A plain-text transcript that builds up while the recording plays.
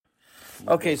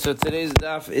Okay, so today's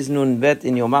daf is Nun Bet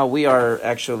in Yoma. We are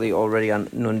actually already on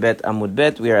Nun Bet Amud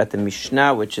Bet. We are at the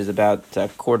Mishnah, which is about a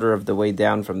quarter of the way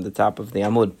down from the top of the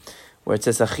Amud, where it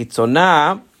says,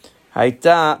 Achitzona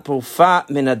Haita Pufa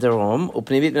min hadarom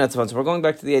upnimit min hatzafon. So we're going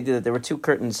back to the idea that there were two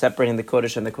curtains separating the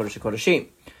Kodesh and the Kodesh HaKodeshim.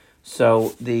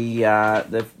 So the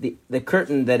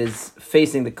curtain that is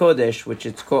facing the Kodesh, which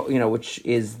it's called, which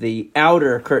is the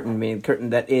outer curtain, meaning the curtain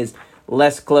that is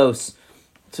less close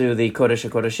to the Kodesh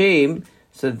HaKodeshim,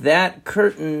 so that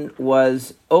curtain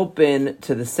was open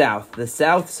to the south. The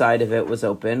south side of it was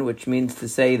open, which means to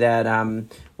say that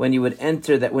when you would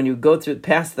enter, that when you go through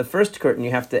past the first curtain,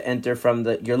 you have to enter from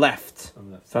your left,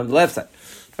 from the left side.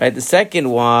 Right, the second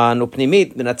one,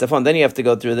 upnimit min hatzafon, then you have to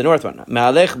go through the north one.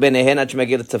 Me'alech benehen ad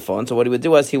shemagil hatzafon. So what he would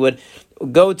do was he would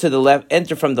go to the left,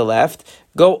 enter from the left,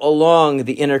 go along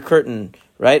the inner curtain,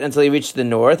 right, until he reached the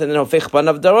north, and then hofech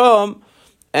panav darom,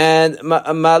 and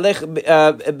malech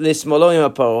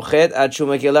lismoloim aparochet ad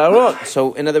shumagil ha'aron.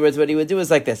 So in other words, what he would do is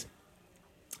like this: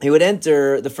 he would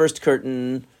enter the first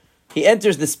curtain. He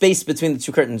enters the space between the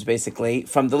two curtains, basically,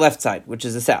 from the left side, which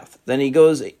is the south. Then he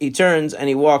turns, and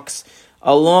he walks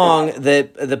along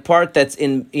the part that's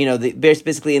in,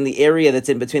 basically in the area that's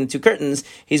in between the two curtains.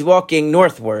 He's walking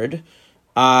northward.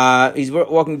 He's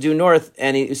walking due north,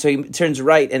 and so he turns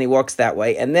right and he walks that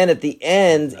way. And then at the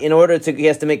end, he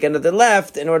has to make another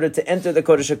left in order to enter the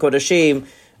Kodesh HaKodeshim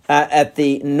at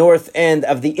the north end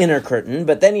of the inner curtain.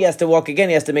 But then he has to walk again.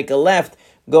 He has to make a left,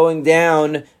 going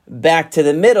down back to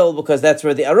the middle, because that's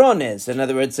where the Aron is. In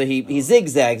other words, so he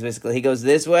zigzags, basically. He goes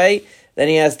this way, then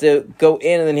he has to go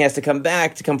in, and then he has to come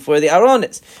back to come for the Aron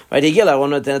is. Right?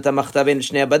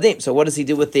 So what does he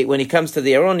do when he comes to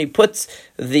the Aron? He puts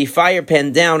the fire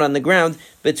pan down on the ground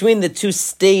between the two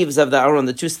staves of the Aron,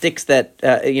 the two sticks that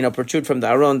protrude from the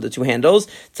Aron, the two handles.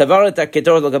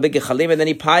 And then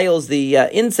he piles the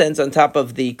incense on top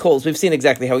of the coals. We've seen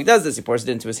exactly how he does this. He pours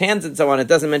it into his hands and so on. It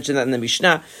doesn't mention that in the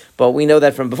Mishnah, but we know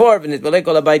that from before. The entire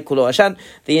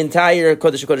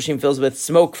Kodesh HaKodeshim fills with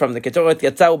smoke from the Ketoret.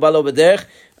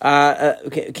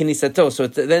 So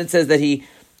then it says that he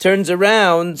turns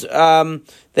around.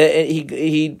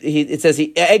 It says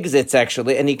he exits,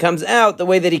 actually, and he comes out the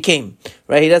way that he came.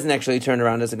 Right? He doesn't actually turn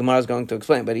around, as the Gemara is going to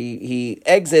explain, but he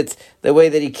exits the way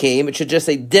that he came. It should just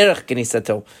say derech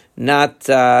kenisato, not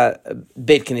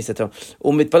beit kenisato.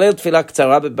 Umitpalel tefillah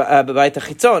ktsara b'bayit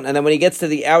hachitzon. And then when he gets to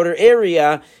the outer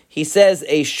area, he says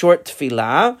a short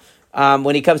tefillah.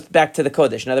 When he comes back to the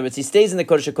Kodesh. In other words, he stays in the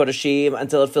Kodesh HaKodeshim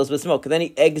until it fills with smoke. And then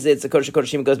he exits the Kodesh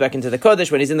HaKodeshim and goes back into the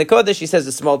Kodesh. When he's in the Kodesh, he says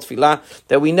a small tefillah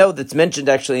that we know that's mentioned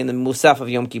actually in the Musaf of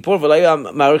Yom Kippur.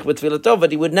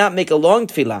 But he would not make a long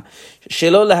tefillah.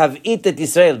 Shelo lahav'it et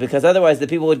Yisrael, because otherwise the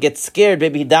people would get scared.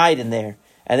 Maybe he died in there.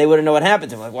 And they wouldn't know what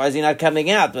happened to him. Like, why is he not coming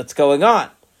out? What's going on?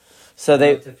 So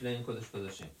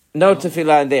no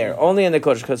tefillah in there, only in the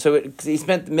Kodesh. So he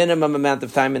spent minimum amount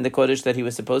of time in the Kodesh that he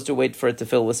was supposed to wait for it to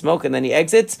fill with smoke, and then he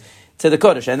exits to the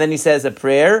Kodesh. And then he says a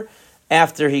prayer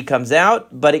after he comes out,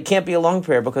 but it can't be a long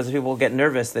prayer because people will get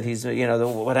nervous that he's,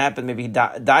 what happened, maybe he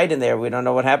died in there, we don't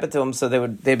know what happened to him, so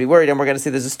they'd be worried, and we're going to see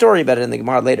there's a story about it in the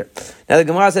Gemara later. Now the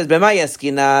Gemara says,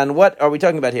 and what are we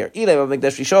talking about here?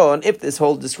 If this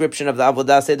whole description of the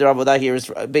Avodah, Seder Avodah here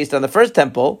is based on the first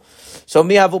temple, so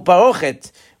mihavu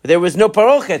parochet, there was no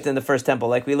parochet in the first temple,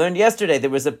 like we learned yesterday.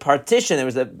 There was a partition.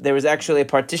 There was actually a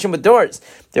partition with doors.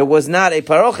 There was not a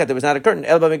parochet. There was not a curtain.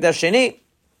 El b'mikdash sheni.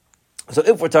 So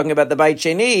if we're talking about the Beit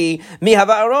Sheni, mi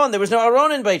hava Aron. There was no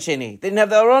Aron in Beit Sheni. They didn't have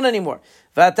the Aron anymore.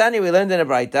 V'atani, we learned in a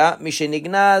Braita,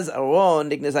 mishenignaz Aron,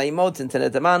 nignaz ha'imot, and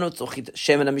tenetamanu, tzuchit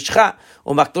shemen ha'mishcha,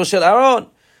 u'maktor shel Aron,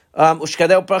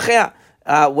 u'shkadeh u'prachea.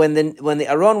 When the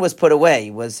Aron was put away,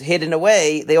 was hidden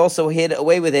away, they also hid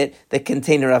away with it the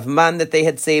container of man that they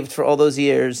had saved for all those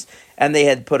years, and they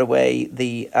had put away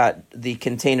the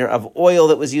container of oil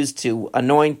that was used to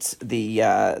anoint the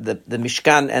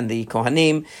Mishkan and the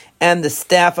Kohanim, and the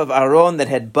staff of Aaron that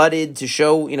had budded to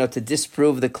show, to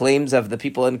disprove the claims of the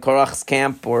people in Korach's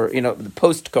camp, or,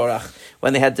 post Korach,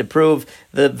 when they had to prove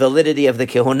the validity of the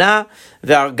Kehuna.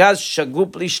 And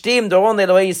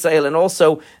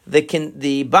also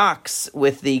the box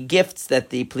with the gifts that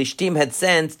the Plishtim had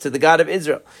sent to the God of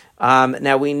Israel.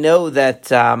 Now we know that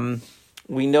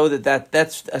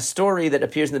that's a story that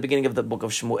appears in the beginning of the book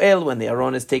of Shmuel, when the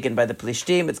Aron is taken by the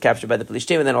Plishtim, it's captured by the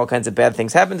Plishtim, and then all kinds of bad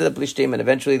things happen to the Plishtim, and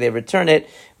eventually they return it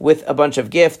with a bunch of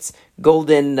gifts,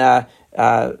 golden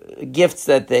gifts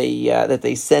that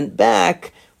they sent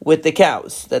back with the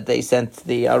cows, that they sent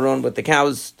the Aron with the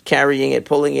cows carrying it,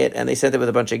 pulling it, and they sent it with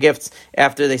a bunch of gifts.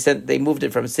 After they moved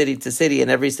it from city to city, and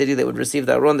every city that would receive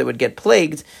the Aron, they would get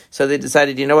plagued, so they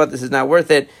decided, this is not worth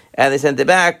it, and they sent it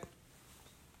back.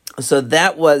 So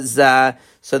that was and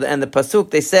the pasuk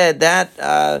they said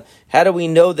that. How do we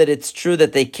know that it's true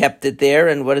that they kept it there?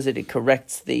 And what is it? It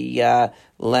corrects the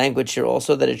language here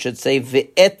also that it should say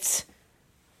ve'et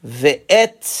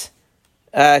kilei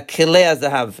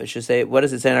zahav. It should say, what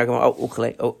does it say in our Gemara?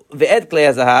 Ve'et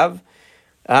kilei zahav.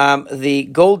 The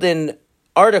golden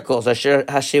articles, asher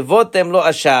hashivotem lo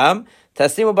asham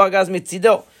tasimu bagaz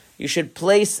mitzido. You should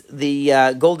place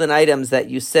the golden items that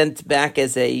you sent back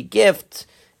as a gift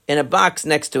in a box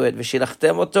next to it.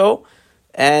 V'shilachtem oto,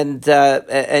 and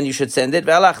you should send it.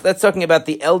 V'alach. That's talking about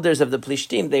the elders of the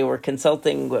Plishtim. They were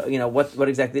consulting, what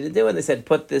exactly to do, and they said,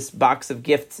 put this box of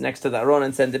gifts next to the Aron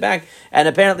and send it back. And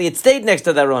apparently, it stayed next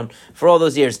to the Aron for all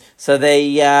those years. So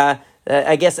they.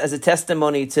 I guess as a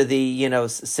testimony to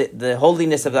the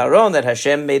holiness of the Aron, that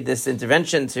Hashem made this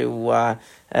intervention to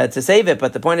save it.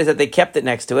 But the point is that they kept it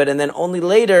next to it, and then only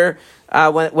later,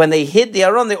 when they hid the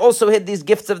Aron, they also hid these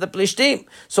gifts of the Plishtim.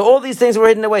 So all these things were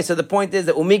hidden away. So the point is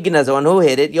that Umignazo, and who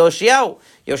hid it? Yoshiyahu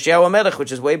HaMelech,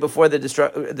 which is way before the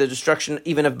destruction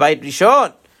even of Beit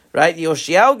Rishon. Right?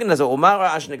 Yoshiyahu gnazo.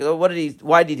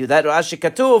 Why did he do that?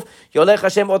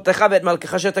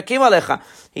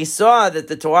 He saw that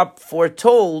the Torah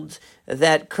foretold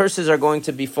that curses are going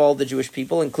to befall the Jewish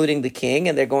people, including the king,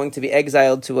 and they're going to be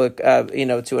exiled to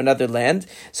to another land.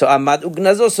 So Amad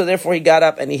Ugnazo, so therefore he got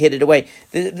up and he hid it away.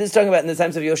 This is talking about in the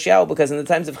times of Yoshiyahu, because in the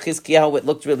times of Chizkiyahu it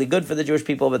looked really good for the Jewish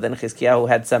people, but then Chizkiyahu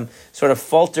had some sort of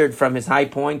faltered from his high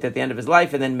point at the end of his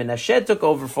life, and then Menashe took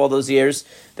over for all those years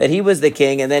that he was the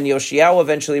king, and then Yoshiyahu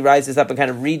eventually rises up and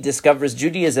kind of rediscovers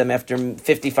Judaism after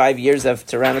 55 years of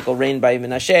tyrannical reign by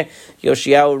Menashe.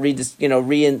 Yoshiyahu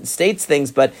reinstates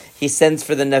things, but he sends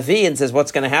for the Navi and says,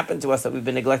 what's going to happen to us that we've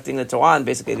been neglecting the Torah? And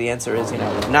basically the answer is,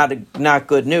 not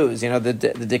good news.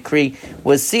 The decree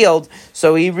was sealed.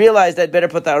 So he realized I'd better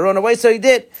put the Aron away, so he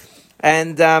did.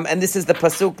 And this is the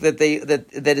pasuk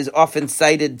that is often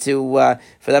cited for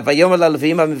that Vayomer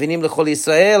LaLeviim HaMevinim L'Chol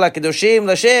Yisrael HaKadoshim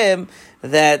L'Hashem,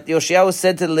 that Yoshiyahu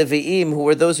said to the Leviim, who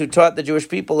were those who taught the Jewish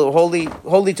people, who were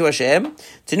holy to Hashem,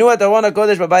 Tenu at Aron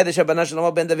HaKodesh B'Bayit Shabana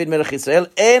Shlomo Ben David Melech Yisrael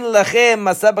En Lachem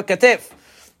Masa B'Katef.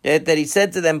 That he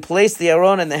said to them, place the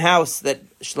Aron in the house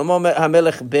that Shlomo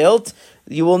HaMelech built.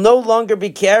 You will no longer be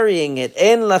carrying it.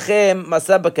 En lachem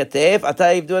masa b'katef, ata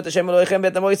yivdu et Hashem Elohechem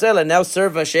be'et amo Yisrael, and now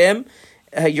serve Hashem,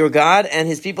 your God, and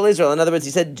His people Israel. In other words, he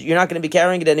said, you're not going to be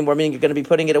carrying it anymore, meaning you're going to be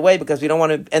putting it away, because we don't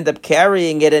want to end up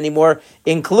carrying it anymore,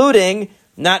 including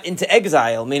not into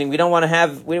exile, meaning we don't want to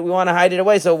have, we want to hide it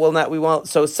away,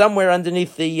 so somewhere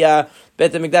underneath the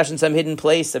Beit HaMikdash in some hidden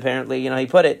place, apparently, he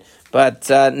put it, but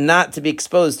not to be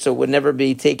exposed, so it would never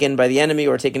be taken by the enemy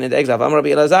or taken into exile. Amar Rabbi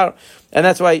Elazar, and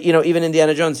that's why, even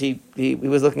Indiana Jones, he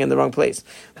was looking in the wrong place.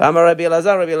 Amar Rabbi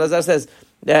Elazar says,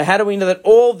 how do we know that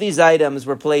all these items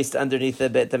were placed underneath the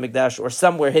Beit HaMikdash or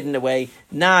somewhere hidden away,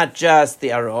 not just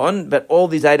the Aron, but all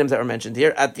these items that were mentioned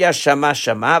here? Atya Shama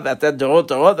Shama, Atya Dorot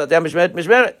Dorot, Atya Mishmeret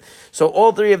Mishmeret. So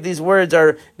all three of these words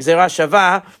are Gzera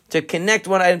Shava, to connect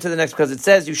one item to the next, because it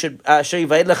says you should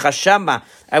Shama,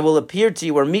 I will appear to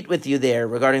you or meet with you there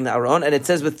regarding the Aron, and it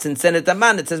says with Sinsenet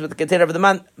Aman, it says with the container of the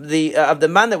man, of the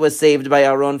man that was saved by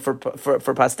Aron for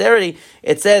posterity.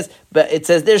 It says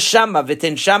there's Shama,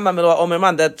 Vitin Shama Milo Omer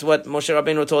Man. That's what Moshe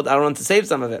Rabbeinu told Aaron to save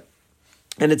some of it.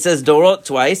 And it says Dorot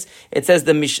twice. It says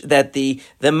that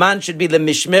the man should be the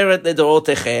Mishmeret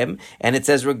LeDorotechem, and it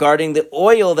says regarding the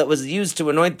oil that was used to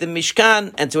anoint the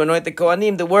Mishkan and to anoint the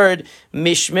Kohanim, the word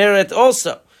Mishmeret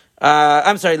also.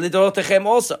 LeDorotechem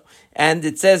also. And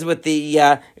it says with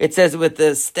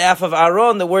the staff of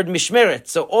Aaron, the word mishmeret.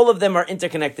 So all of them are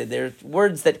interconnected. There are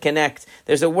words that connect.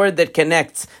 There's a word that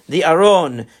connects the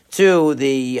Aaron to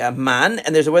the man,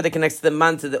 and there's a word that connects the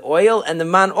man to the oil, and the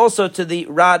man also to the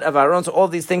rod of Aaron. So all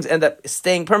these things end up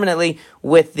staying permanently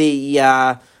with the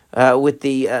Aaron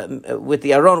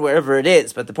wherever it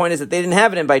is. But the point is that they didn't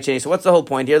have it in Beit Sheni. So what's the whole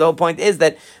point here? The whole point is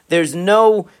that there's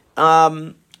no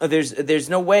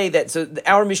way that, so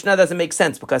our Mishnah doesn't make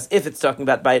sense, because if it's talking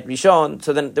about Bayit Rishon,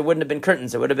 so then there wouldn't have been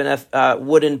curtains, there would have been a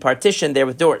wooden partition there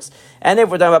with doors. And if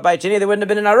we're talking about Bayit Sheni, there wouldn't have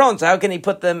been an Aron, so how can he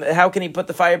put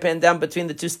the fire pan down between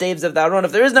the two staves of the Aron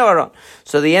if there is no Aron?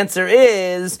 So the answer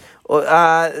is, the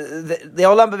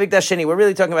Olam B'Mikdash Sheni, we're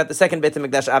really talking about the second Beit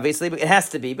HaMikdash, obviously, but it has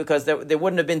to be, because there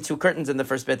wouldn't have been two curtains in the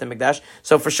first Beit HaMikdash,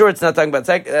 so for sure it's not talking about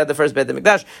the first Beit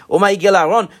HaMikdash. Umay Gil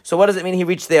Aron, so what does it mean he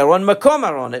reached the Aron? Makom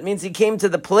Aron, it means he came to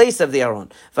the place of the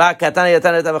Aron.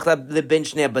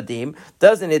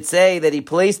 Doesn't it say that he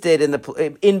placed it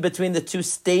in between the two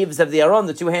staves of the Aron,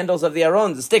 the two handles of the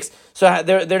Aron, the sticks, so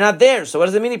they're not there, so what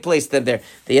does it mean he placed them there?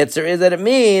 The answer is that it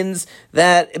means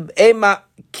that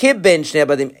Kibben Shnei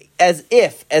Badim, as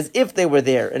if they were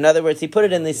there. In other words, he put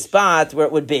it in the spot where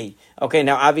it would be. Okay,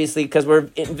 now obviously, because we're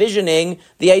envisioning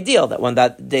the ideal that one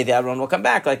that day the Aron will come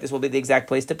back, like this will be the exact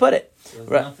place to put it. There was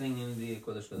nothing in the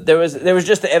Kodesh Kodashim. There was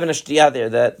just the Even Shtiyah there,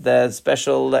 the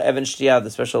special Even Shtiyah, the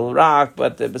special rock,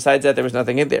 but besides that, there was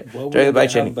nothing in there. What were they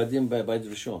Badim by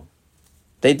Drishon?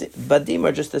 Badim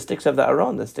are just the sticks of the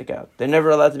Aron that stick out. They're never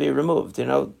allowed to be removed. You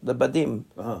know, the Badim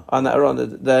on the Aron,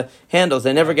 the handles,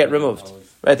 they never get removed.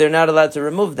 Right? They're not allowed to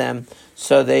remove them,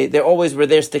 so they always were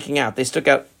there sticking out. They stuck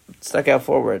out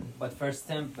forward. But first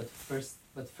temple,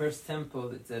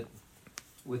 it said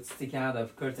would stick out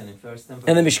of curtain in first temple.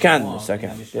 And the Mishkan was stuck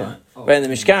out. Yeah. Right, in the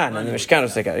Mishkan, and the Mishkan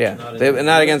was stuck out. Yeah,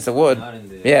 not against the wood.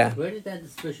 Yeah. Where did that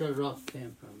special rock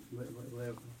come from?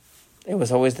 Where? It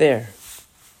was always there.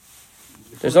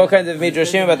 There's all kinds of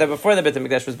midrashim about that. Before the Beit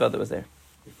HaMikdash was built, it was there.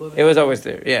 It was always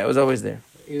there. Yeah, it was always there.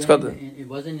 It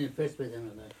wasn't in the first Beit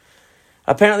HaMikdash.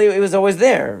 Apparently, it was always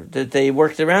there. That they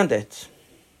worked around it.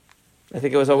 I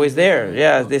think it was always there.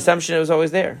 Yeah, the assumption it was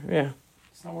always there. Yeah.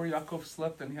 It's not where Yaakov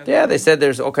slept and he had. Yeah, they said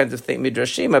there's all kinds of things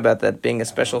midrashim about that being a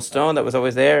special stone that was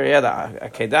always there. Yeah, the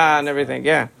akedah and everything.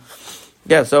 Yeah.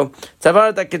 Yeah, so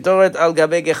tzavar the ketoret al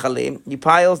gabe gechalim. He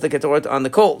piles the ketoret on the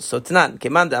coals. So tnan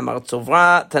keman amar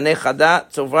tzovra tanei chada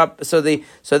tzovra. So the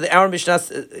our Mishnah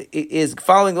is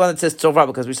following the one that says tzovra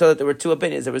because we saw that there were two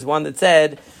opinions. There was one that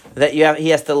said that he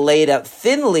has to lay it out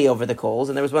thinly over the coals,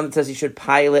 and there was one that says he should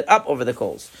pile it up over the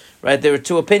coals. Right? There were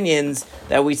two opinions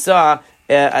that we saw.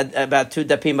 About 2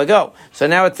 dapim ago. So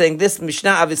now it's saying this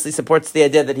Mishnah obviously supports the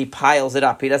idea that he piles it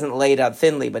up. He doesn't lay it out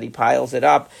thinly, but he piles it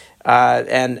up.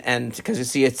 And because you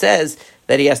see it says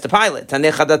that he has to pile it. So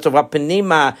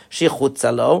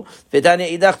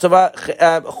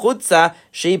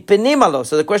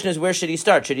the question is, where should he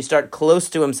start? Should he start close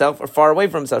to himself or far away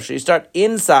from himself? Should he start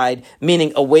inside,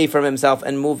 meaning away from himself,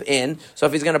 and move in? So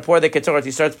if he's going to pour the ketoret,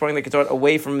 he starts pouring the ketoret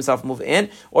away from himself, move in.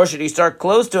 Or should he start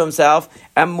close to himself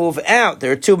and move out?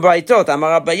 There are two braitot.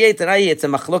 Amar Abaye Tanai, it's a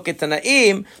machloket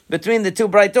Tanaim between the two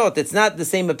braitot. It's not the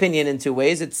same opinion in two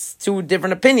ways. It's two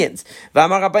different opinions.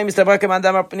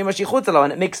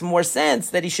 And it makes more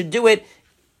sense that he should do it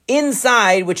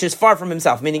inside, which is far from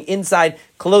himself, meaning inside,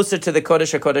 closer to the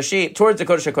Kodesh HaKodashim, towards the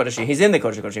Kodesh HaKodashim. He's in the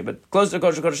Kodesh HaKodashim, but closer to the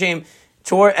Kodesh HaKodashim,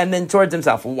 and then towards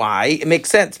himself. Why? It makes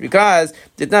sense, because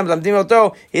we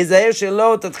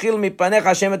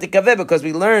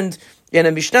learned in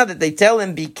a Mishnah that they tell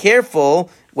him, be careful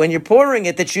when you're pouring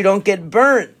it that you don't get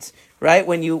burned, right?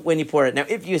 When you pour it. Now,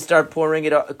 if you start pouring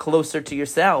it closer to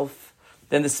yourself,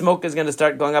 then the smoke is going to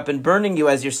start going up and burning you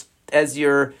as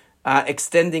you're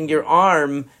extending your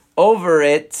arm over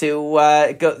it to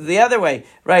go the other way,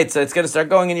 right? So it's going to start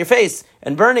going in your face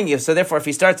and burning you. So therefore, if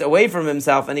he starts away from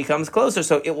himself and he comes closer,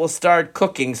 so it will start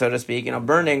cooking, so to speak,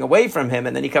 burning away from him,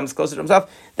 and then he comes closer to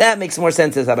himself. That makes more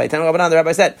sense, as Rabbi. The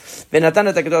Rabbi said,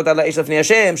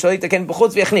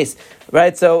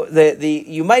 right? So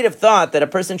you might have thought that a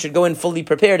person should go in fully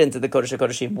prepared into the Kodesh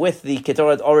HaKodashim with the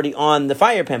ketoret already on the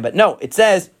fire pan, but no, it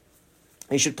says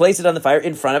he should place it on the fire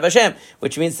in front of Hashem,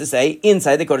 which means to say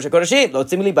inside the Kodesh HaKodashim. Lo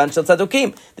tzim liban shel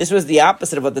tzadokim. This was the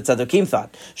opposite of what the tzadokim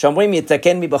thought. Shomrim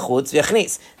yitaken mi bachutz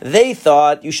v'yachnis. They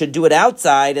thought you should do it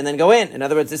outside and then go in. In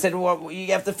other words, they said, well,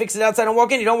 you have to fix it outside and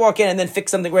walk in. You don't walk in and then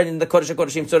fix something right in the Kodesh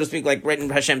HaKodashim, so to speak, like right in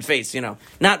Hashem's face.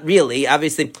 Not really.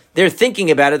 Obviously, they're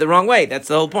thinking about it the wrong way. That's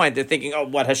the whole point. They're thinking, oh,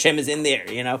 what Hashem is in there.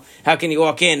 How can you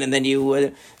walk in and then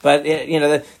you?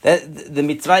 The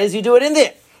mitzvah is you do it in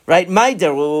there. Right, my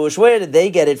derush. Where did they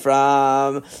get it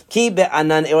from? Ki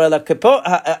be'anan ala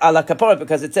kaporet,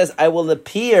 because it says, "I will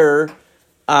appear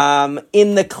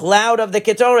in the cloud of the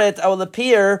ketoret. I will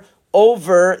appear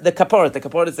over the kaporet. The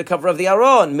kaporet is the cover of the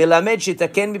aron. Milamed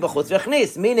shitaken mi b'chutz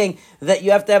v'chnis, meaning that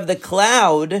you have to have the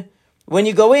cloud when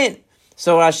you go in.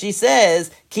 So Rashi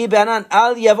says, "Ki be'anan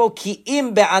al yavo ki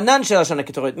im be'anan shel Hashanah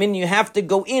ketoret," meaning you have to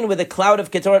go in with a cloud of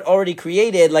ketoret already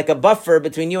created, like a buffer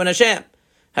between you and Hashem.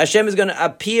 Hashem is going to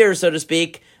appear, so to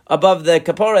speak, above the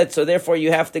kaporet, so therefore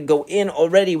you have to go in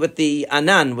already with the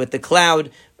anan, with the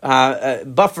cloud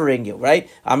buffering you, right?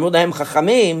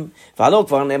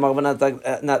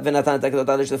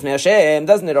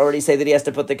 Doesn't it already say that he has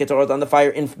to put the ketorot on the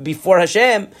fire before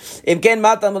Hashem?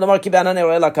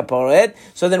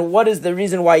 So then what is the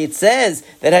reason why it says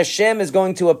that Hashem is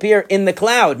going to appear in the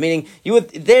cloud? Meaning,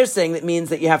 they're saying that means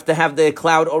that you have to have the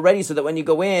cloud already, so that when you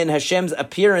go in, Hashem's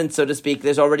appearance, so to speak,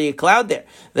 there's already a cloud there.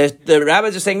 The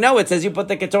rabbis are saying, no, it says you put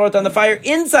the ketorot on the fire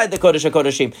inside the Kodesh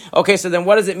HaKodashim. Okay, so then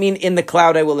what does it mean in the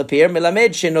cloud I will will appear. Melamed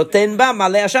shenoten ba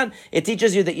malei ashan. It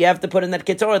teaches you that you have to put in that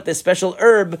ketoret this special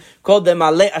herb called the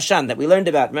malei ashan that we learned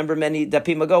about. Remember, many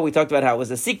dapim ago we talked about how it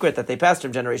was a secret that they passed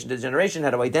from generation to generation,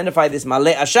 how to identify this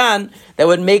malei ashan that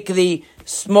would make the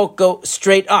smoke go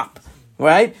straight up.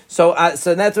 Right, so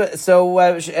that's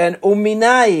what. And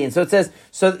uminayin. So it says.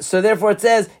 So therefore it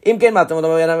says imken matam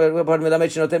uminayin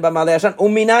shenoten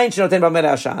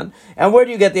b'malei ashan. And where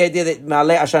do you get the idea that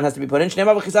malei ashan has to be put in?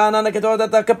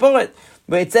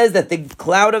 But it says that the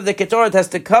cloud of the ketoret has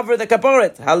to cover the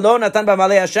kaporet. Halo natan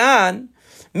b'malei ashan.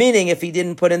 Meaning, if he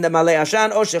didn't put in the malei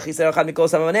ashan,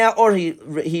 or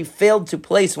he failed to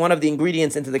place one of the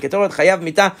ingredients into the ketoret, chayav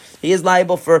mita, he is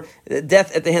liable for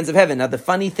death at the hands of heaven. Now, the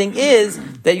funny thing is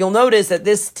that you'll notice that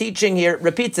this teaching here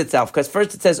repeats itself, because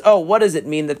first it says, what does it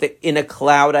mean that in a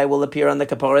cloud I will appear on the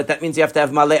ketoret? That means you have to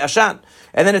have malei ashan.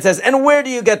 And then it says, and where do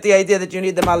you get the idea that you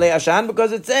need the malei ashan?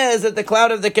 Because it says that the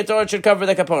cloud of the ketoret should cover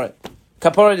the kaporet.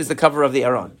 Kaporet is the cover of the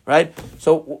Aron, right?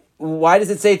 So why does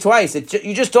it say twice?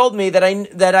 You just told me that I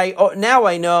now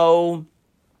I know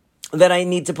that I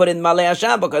need to put in malei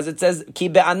ashan because it says ki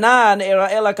be'anan era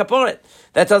ela kaporet.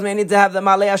 That tells me I need to have the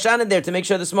malei ashan in there to make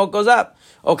sure the smoke goes up.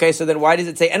 Okay, so then why does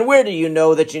it say? And where do you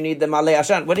know that you need the malei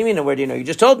ashan? What do you mean? And where do you know? You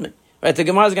just told me, right? The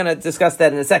Gemara is going to discuss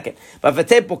that in a second. But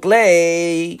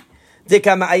v'tepukle.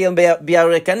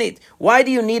 Why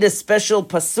do you need a special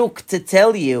pasuk to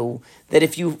tell you that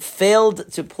if you failed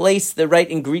to place the right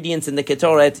ingredients in the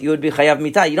ketoret, you would be chayav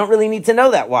mita? You don't really need to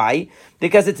know that. Why?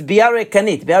 Because it's biare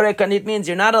kanit. Biare kanit means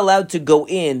you're not allowed to go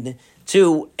in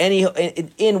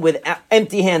with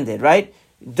empty-handed, right?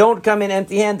 Don't come in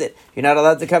empty-handed. You're not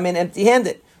allowed to come in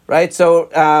empty-handed, right? So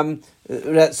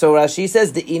Rashi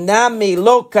says the inami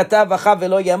lo katav achav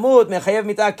velo yamut mechayev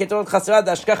mita ketoret chasra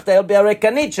dashkachta el biare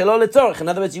kanit shelo letzorich. In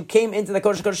other words, you came into the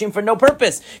Kodesh Kodeshim for no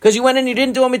purpose because you went in, you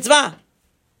didn't do a mitzvah.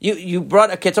 You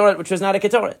brought a ketoret which was not a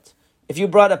ketoret. If you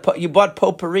bought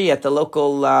potpourri at the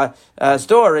local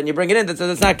store and you bring it in, that's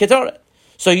not ketoret.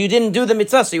 So you didn't do the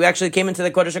mitzvah, so you actually came into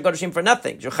the Kodesh HaKodeshim for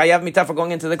nothing. You're chayav mitah for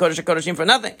going into the Kodesh HaKodeshim for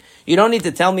nothing. You don't need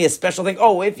to tell me a special thing.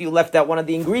 If you left out one of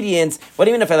the ingredients, what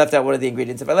do you mean if I left out one of the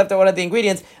ingredients? If I left out one of the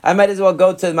ingredients, I might as well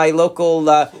go to my local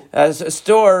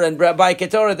store and buy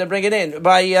ketoret and bring it in,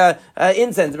 buy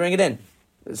incense and bring it in.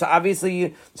 So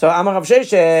obviously, Amar Rav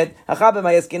Sheshet,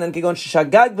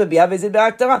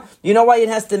 you know why it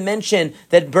has to mention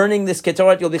that burning this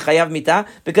ketoret you'll be chayav mitah?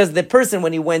 Because the person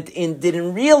when he went in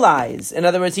didn't realize. In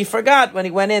other words, he forgot when he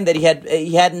went in that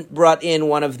he hadn't brought in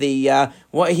one of the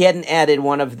he hadn't added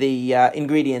one of the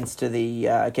ingredients to the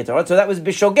ketoret. So that was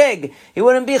bishogeg. He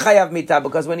wouldn't be chayav mitah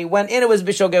because when he went in, it was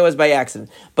bishogeg, it was by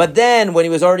accident. But then when he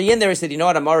was already in there, he said, "You know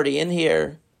what? I'm already in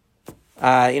here.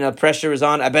 Pressure is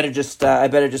on. I better just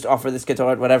offer this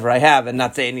ketoret whatever I have and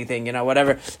not say anything.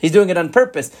 Whatever. He's doing it on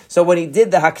purpose. So when he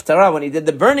did the haktara, when he did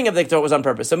the burning of the ketoret, was on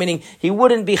purpose. So meaning he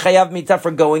wouldn't be chayav mitah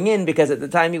for going in because at the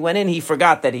time he went in, he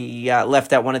forgot that he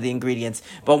left out one of the ingredients.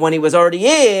 But when he was already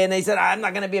in, he said, "I'm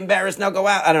not going to be embarrassed now. Go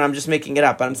out." I don't know. I'm just making it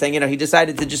up. But I'm saying, he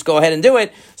decided to just go ahead and do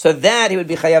it. So that he would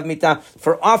be chayav mitah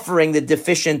for offering the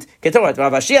deficient ketoret.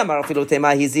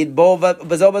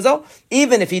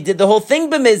 Even if he did the whole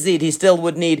thing b'mezid, he still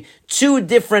would need two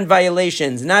different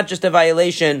violations, not just a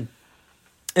violation.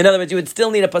 In other words, you would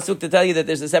still need a pasuk to tell you that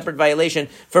there's a separate violation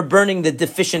for burning the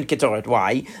deficient ketoret.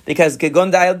 Why? Because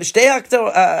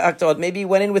maybe he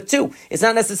went in with two. It's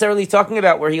not necessarily talking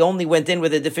about where he only went in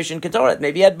with a deficient ketoret.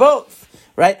 Maybe he had both.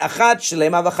 Right? Achat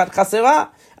shlema v'achat chasera.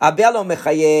 Abiyalo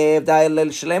mechayev da'el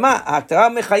shlema. Haktara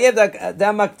mechayev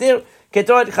da'maktir.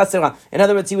 Ketoret chasera. In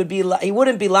other words, he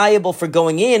wouldn't be liable for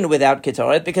going in without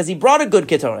ketoret because he brought a good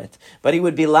ketoret, but he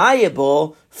would be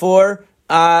liable for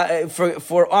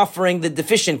offering the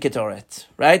deficient ketoret,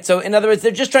 right? So, in other words,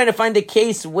 they're just trying to find a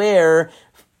case where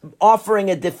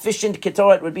offering a deficient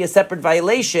ketoret would be a separate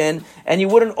violation, and you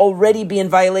wouldn't already be in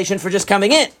violation for just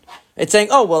coming in. It's saying,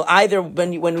 either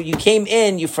when you came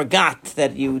in, you forgot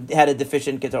that you had a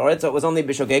deficient ketoret, so it was only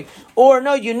bishogeg, or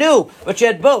no, you knew, but you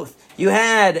had both. You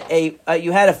had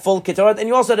a full ketoret, and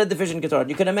you also had a deficient ketoret.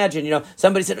 You can imagine,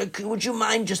 somebody said, "Would you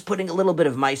mind just putting a little bit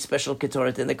of my special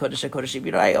ketoret in the Kodesh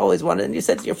HaKodeshim? I always wanted." And you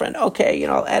said to your friend, "Okay,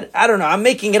 I'll add." I don't know. I'm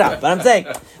making it up, but I'm saying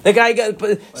the guy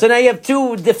so now you have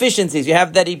two deficiencies. You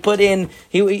have that he put in.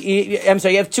 You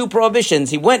have two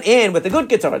prohibitions. He went in with a good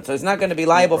ketoret, so he's not going to be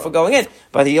liable for going in.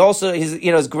 But he also,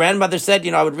 his grandmother said,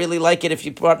 "I would really like it if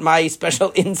you brought my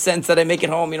special incense that I make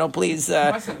at home. Please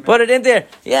put it in there."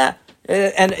 Yeah.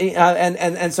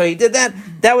 And so he did that.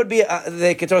 That would be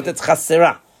the ketoret that's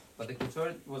chasera. but the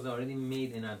ketoret was already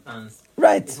made in advance.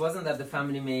 Right. It wasn't that the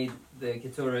family made the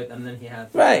ketoret and then he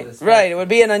had Right. It would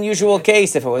be an unusual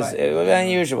case if it was. It would be an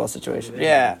unusual situation.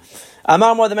 Yeah.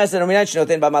 Amar more the message.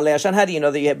 How do you know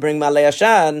that you bring malei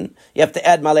ashan? You have to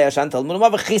add malei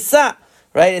ashan.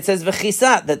 Right. It says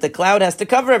v'chisa that the cloud has to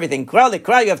cover everything. You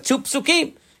have two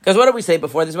psukim. Because what did we say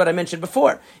before? This is what I mentioned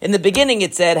before. In the beginning,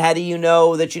 it said, "How do you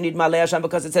know that you need malei Hashem?"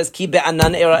 Because it says, "Ki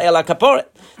be'anan era ela kaporet."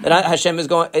 That Hashem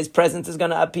His presence is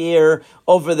going to appear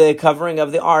over the covering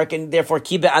of the ark, and therefore,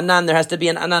 "Ki be'anan," there has to be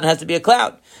an anan, has to be a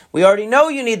cloud. We already know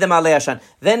you need the malei Hashem.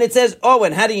 Then it says, "Oh,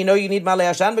 and how do you know you need malei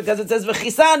Hashem?" Because it says,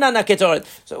 "V'chisa nana ketoret."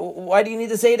 So why do you need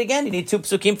to say it again? You need two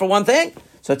psukim for one thing.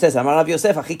 So it says, "Amar Rav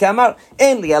Yosef, Achika Amar,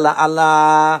 en li ala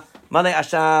Allah." Malei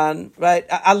Ashan, right?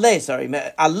 Ale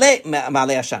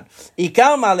Malei Ashan.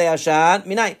 Ikar Malei Ashan,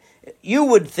 minay. You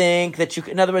would think that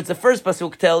in other words, the first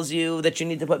pasuk tells you that you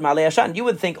need to put Malei Ashan. You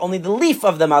would think only the leaf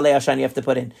of the Malei Ashan you have to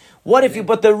put in. What if you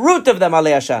put the root of the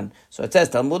Malei Ashan? So it says,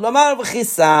 Talmud Lamar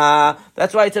v'chisa.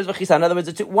 That's why it says v'chisa. In other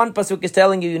words, one pasuk is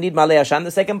telling you need Malei Ashan.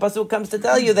 The second pasuk comes to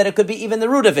tell you that it could be even the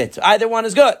root of it. Either one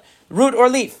is good. Root or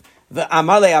leaf.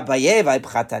 V'amalei Abaye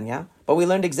v'ipchatanya. But we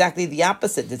learned exactly the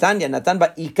opposite. Titanya Natan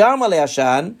ba ikar malei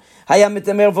ashan haya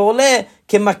mitamer v'oleh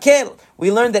kemakel.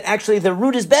 We learned that actually the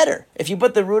root is better. If you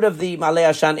put the root of the malei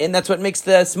ashan in, that's what makes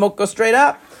the smoke go straight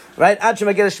up, right? Ad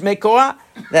shemagel shmei korah,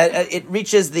 that it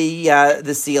reaches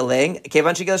the ceiling.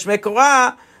 Kevan shegel shmei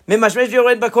korah mimashmesh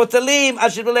v'yored bakotalim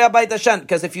ashir v'lei abayit ashan.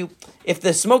 Because if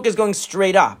the smoke is going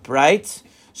straight up, right,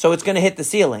 so it's going to hit the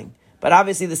ceiling. But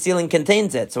obviously the ceiling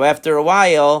contains it. So after a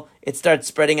while, it starts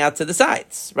spreading out to the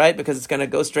sides, right? Because it's going to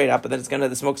go straight up, and then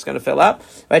the smoke's going to fill up.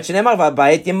 Right?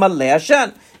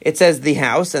 It says the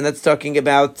house, and that's talking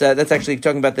about, that's actually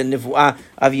talking about the Nivu'ah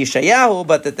of Yeshayahu,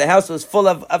 but that the house was full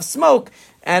of smoke,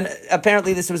 and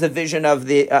apparently this was a vision of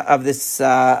the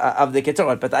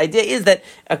Ketorot. But the idea is that,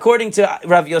 according to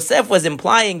Rav Yosef, was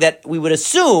implying that we would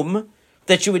assume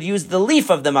that you would use the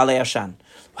leaf of the Malei Ashan.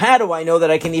 How do I know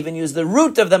that I can even use the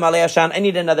root of the Malei Ashan? I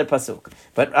need another pasuk.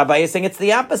 But Abaye is saying it's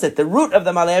the opposite. The root of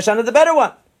the Malei Ashan is the better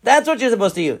one. That's what you're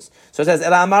supposed to use. So it says,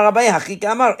 Ela Amar Abaye, Hachik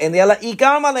Amar, En Ela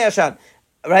Ikar Malei Ashan.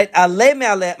 Right? Ale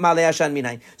Malei Ashan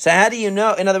Minayin. So how do you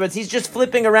know? In other words, he's just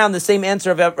flipping around the same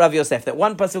answer of Rav Yosef. That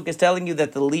one pasuk is telling you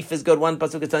that the leaf is good, one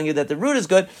pasuk is telling you that the root is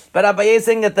good, but Abaye is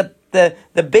saying that the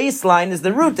baseline is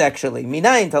the root actually.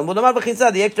 Minayin, Talmud Amar V'chisa,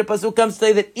 the extra pasuk comes to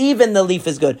say that even the leaf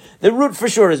is good. The root for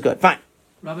sure is good. Fine.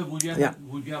 Rabbi,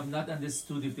 would you have not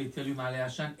understood if they tell you Malei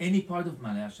Ashan, any part of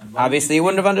Malei Ashan? Obviously, you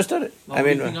wouldn't have understood it. I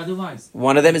mean, otherwise?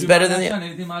 One of them is better than the other.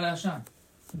 Anything Malei Ashan.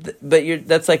 But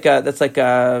that's like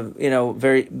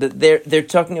very. They're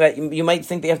talking about. You might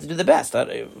think they have to do the best.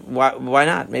 Why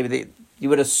not? Maybe you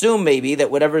would assume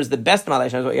that whatever is the best Malei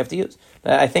Ashan is what you have to use.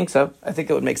 I think so. I think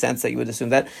it would make sense that you would assume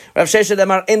that. Rav Sheshet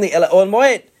Amar in the Ol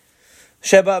Moed.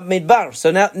 Sheba Midbar.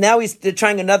 So now he's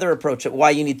trying another approach at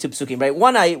why you need two psukim, right?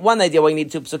 One idea why you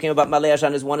need two psukim about Malei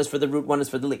Ashan is one is for the root, one is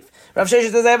for the leaf. Rav Sheshet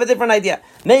says, I have a different idea.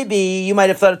 Maybe you might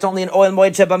have thought it's only an Oil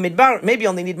Moed Sheba Midbar. Maybe you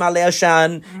only need Malei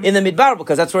Ashan in the Midbar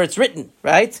because that's where it's written,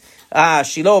 right?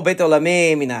 Shiloh Beit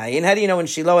Olamim Minayin. How do you know in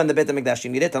Shiloh and the Beit HaMikdash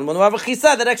you need it?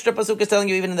 That extra pasuk is telling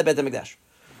you even in the Beit HaMikdash.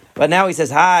 But now he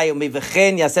says, but we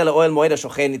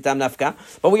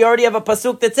already have a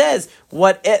pasuk that says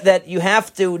that you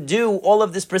have to do all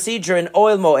of this procedure in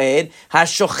oil moed,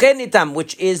 hashochen,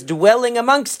 which is dwelling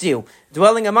amongst you.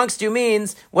 Dwelling amongst you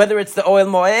means whether it's the oil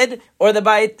moed or the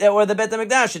Beit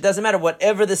HaMikdash. It doesn't matter.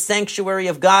 Whatever the sanctuary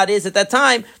of God is at that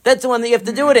time, that's the one that you have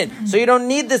to do it in. So you don't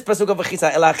need this pasuk of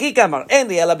v'chisa.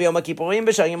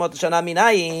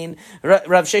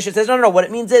 Rav Sheshet says, no. What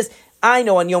it means is, I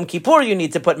know on Yom Kippur you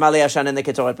need to put Malei Ashan in the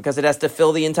Ketoret because it has to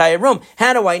fill the entire room.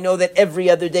 How do I know that every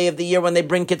other day of the year when they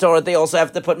bring Ketoret they also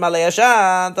have to put Malei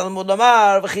Ashan? Talmud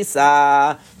Lamar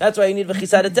v'chisa. That's why you need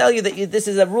v'chisa to tell you that this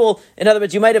is a rule. In other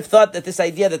words, you might have thought that this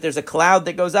idea that there's a cloud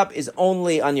that goes up is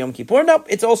only on Yom Kippur. Nope,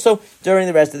 it's also during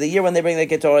the rest of the year when they bring the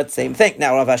Ketoret. Same thing.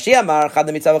 Now Rav Ashi Amar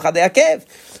Chad Mitzvah Chad Yakev.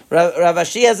 Rav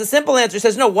Ashi has a simple answer. He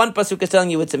says no. One pasuk is telling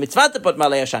you it's a mitzvah to put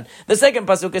Malei Ashan. The second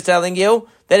pasuk is telling you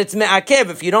that it's me'akev.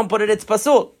 If you don't put it, it's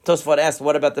pasul. Tosfot asks,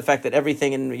 what about the fact that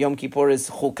everything in Yom Kippur is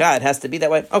chukah? It has to be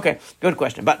that way? Okay, good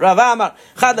question. But Rava Amar,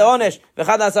 chad ha'onesh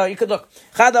v'chad ha'asara. You could look.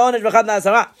 Chad ha'onesh v'chad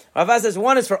ha'asara. Rava says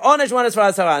one is for onesh, one is for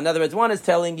asara. In other words, one is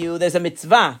telling you there's a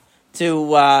mitzvah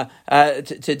to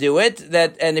do it,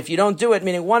 and if you don't do it,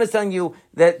 meaning one is telling you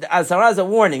that asara is a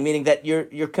warning, meaning that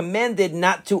you're commanded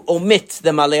not to omit the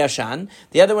Malei Ashan.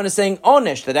 The other one is saying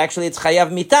onesh, that actually it's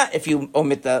chayav mita if you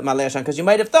omit the Malei Ashan, because you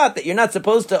might have thought that you're not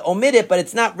supposed to omit it, but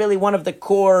it's not really one of the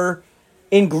core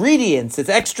ingredients. It's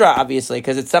extra, obviously,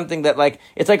 because it's something that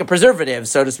it's like a preservative,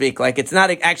 so to speak. Like it's not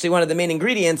actually one of the main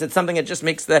ingredients. It's something that just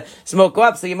makes the smoke go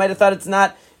up. So you might have thought it's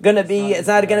not going to be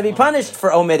punished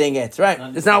for omitting it, right?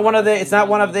 It's not one of the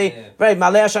right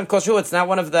Malei Ashan Koshu. It's not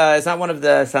one of the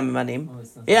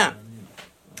Sammanim. Yeah.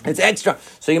 It's extra.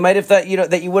 So you might have thought,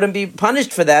 that you wouldn't be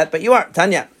punished for that, but you are.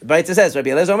 Tanya, right? It says,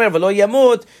 Rabbi Eliezer Omer, V'lo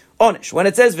yamut onish. When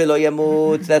it says V'lo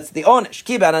yamut, that's the onish.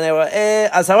 Ki b'anan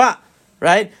azhara,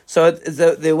 right? So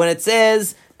when it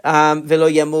says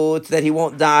V'lo yamut, that he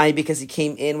won't die because he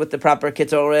came in with the proper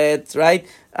ketoret, right?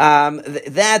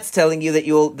 That's telling you that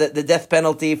the death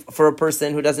penalty for a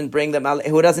person who doesn't add the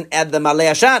Malei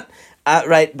Ashan.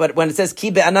 Right, but when it says ki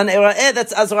be'anan era'eh,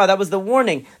 that's azra. That was the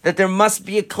warning that there must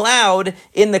be a cloud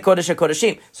in the Kodesh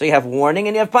HaKodeshim. So you have warning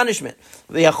and you have punishment.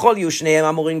 You might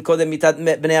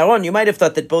have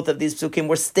thought that both of these psukim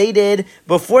were stated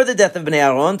before the death of Bnei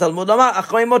Aaron. Talmud Lomar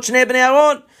achrei mot shnei Bnei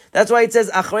Aaron. That's why it says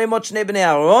achrei mot shnei Bnei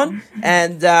Aaron,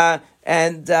 and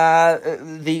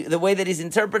the way that he's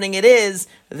interpreting it is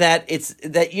that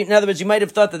in other words, you might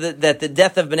have thought that the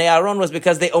death of Bnei Aaron was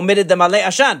because they omitted the Malei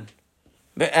Ashan.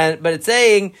 But it's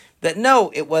saying that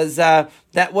no, it was that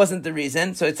wasn't the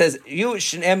reason. So it says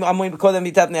this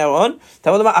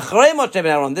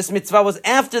mitzvah was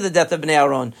after the death of Bnei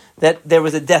Aaron, that there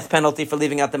was a death penalty for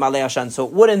leaving out the Malei Ashan. So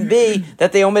it wouldn't be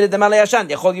that they omitted the Malei Ashan.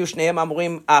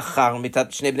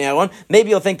 Maybe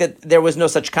you'll think that there was no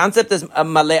such concept as a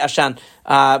Malei Ashan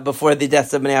before the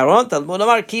deaths of Bnei Aaron.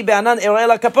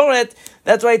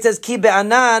 That's why it says ki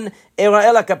be'anan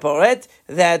era'el kaporet.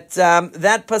 That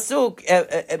pasuk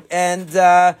and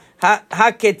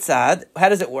haketzad. How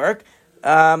does it work?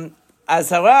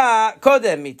 Azhara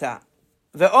kodem mita,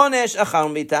 ve'onesh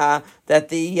achar mita. That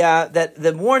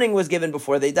the warning was given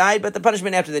before they died, but the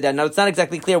punishment after they died. Now it's not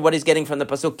exactly clear what he's getting from the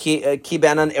pasuk ki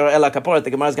be'anan era'el kaporet.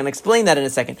 The Gemara is going to explain that in a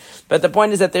second. But the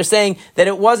point is that they're saying that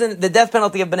it wasn't the death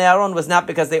penalty of Bnei Aaron was not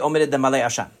because they omitted the Malei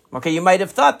Ashan. Okay, you might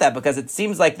have thought that because it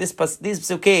seems like these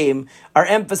psukim are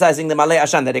emphasizing the Malei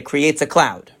Ashan, that it creates a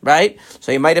cloud, right?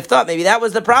 So you might have thought maybe that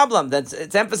was the problem. That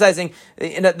it's emphasizing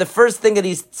the first thing that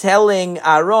he's telling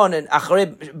Aaron and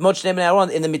Acharei Mot Shnei Bnei Aaron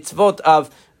in the mitzvot of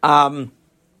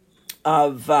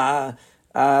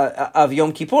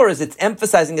Yom Kippur is it's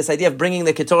emphasizing this idea of bringing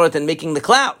the Ketoret and making the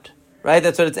cloud, right?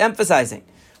 That's what it's emphasizing.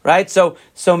 Right, so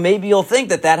maybe you'll think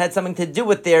that had something to do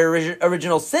with their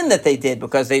original sin that they did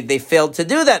because they failed to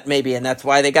do that maybe, and that's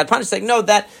why they got punished. Like no,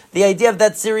 that the idea of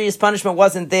that serious punishment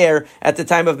wasn't there at the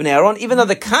time of Bnei Aaron, even though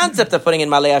the concept of putting in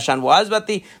Malei Ashan was, but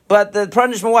the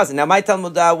punishment wasn't. Now, my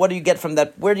Talmud, what do you get from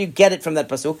that? Where do you get it from that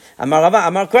pasuk? Amar Rava,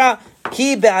 Amar Kra,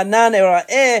 ki be'anan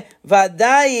era'eh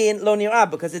v'adayin lo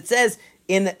nirah, because it says,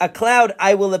 in a cloud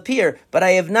I will appear, but I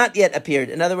have not yet appeared.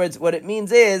 In other words, what it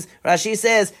means is, Rashi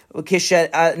says,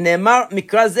 Hashem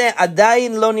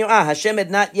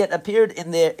had not yet appeared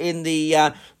in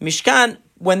the Mishkan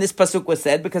when this pasuk was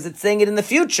said, because it's saying it in the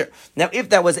future. Now, if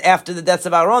that was after the deaths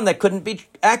of Aaron, that couldn't be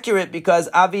accurate, because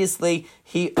obviously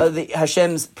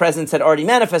Hashem's presence had already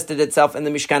manifested itself in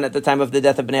the Mishkan at the time of the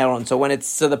death of Bnei Aaron. So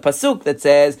the pasuk that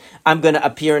says I'm going to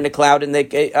appear in the cloud in the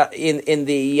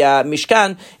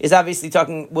Mishkan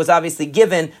was obviously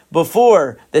given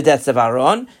before the deaths of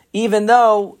Aaron, even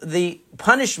though the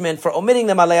punishment for omitting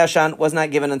the Malei Ashan was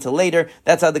not given until later.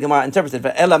 That's how the Gemara interprets it.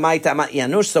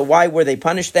 So why were they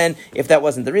punished then, if that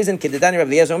wasn't the reason? The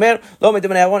reason why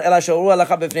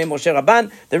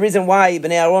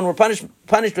Bnei Aaron were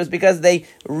punished was because they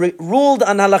ruled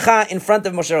on halacha in front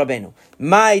of Moshe Rabbeinu.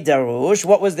 My darush,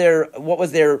 what was their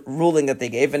ruling that they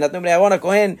gave? And Bnei Aaron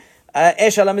Kohen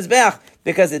Esh al Mizbeach,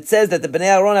 because it says that the Bnei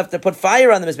Aaron have to put fire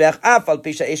on the Mizbeach. Af al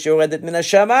pisha esh yoredet min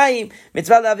hashamayim,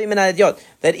 mitzvah le'avim min ha'edyot.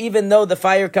 That even though the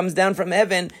fire comes down from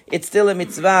heaven, it's still a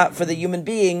mitzvah for the human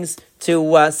beings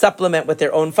to supplement with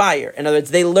their own fire. In other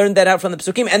words, they learned that out from the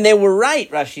Psukim, and they were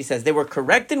right. Rashi says they were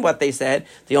correct in what they said.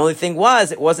 The only thing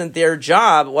was, it wasn't their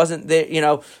job. It wasn't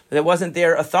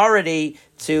their authority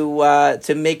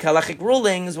to make halachic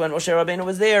rulings when Moshe Rabbeinu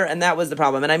was there, and that was the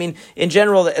problem. And I mean, in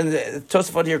general, and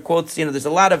Tosafot here quotes, there's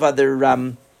a lot of other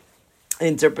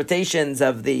interpretations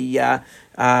of the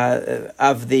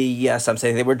some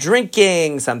say they were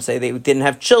drinking, some say they didn't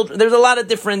have children. There's a lot of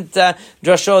different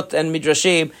drashot and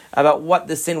midrashim about what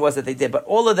the sin was that they did, but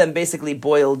all of them basically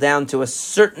boil down to a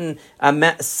certain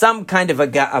some kind of a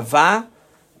ga'ava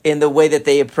in the way that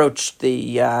they approached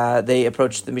the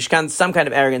Mishkan, some kind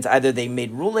of arrogance. Either they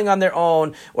made ruling on their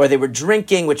own, or they were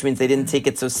drinking, which means they didn't take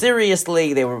it so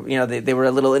seriously. They were, they were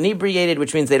a little inebriated,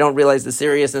 which means they don't realize the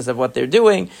seriousness of what they're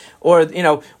doing, or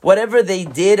whatever they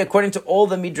did. According to all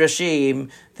the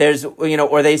midrashim, there's,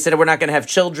 or they said we're not going to have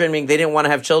children, meaning they didn't want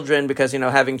to have children because,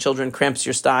 having children cramps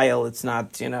your style. It's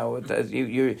not,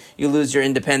 you lose your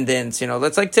independence.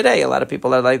 That's like today. A lot of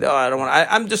people are like,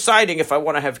 I'm deciding if I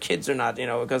want to have kids or not,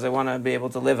 because I want to be able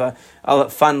to live a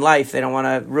fun life. They don't want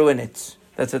to ruin it.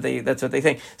 That's what they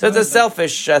think. So it's a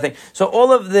selfish thing. So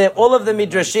all of the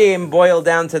midrashim boil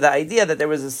down to the idea that there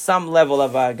was some level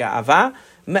of ga'ava.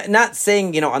 Not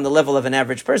saying, on the level of an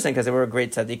average person, because they were a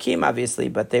great tzaddikim, obviously,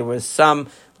 but there was some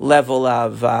level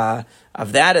of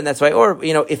that, and that's why, or,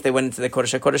 if they went into the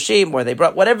Kodesh HaKodeshim, or they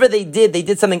brought, whatever they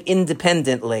did something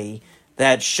independently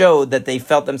that showed that they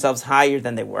felt themselves higher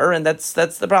than they were, and that's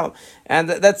the problem. And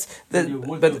that's the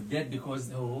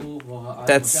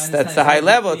high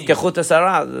level. It's Kechut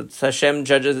HaSarah. Hashem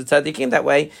judges the tzaddikim that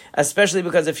way, especially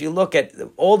because if you look at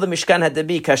all the Mishkan had to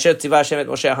be Kasher Tzivah Hashem et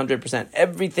Moshe 100%.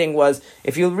 Everything was,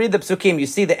 if you read the Psukim, you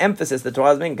see the emphasis the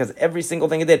Torah is making, because every single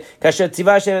thing it did, Kasher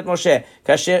Tzivah Hashem et Moshe,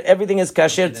 Kasher, everything is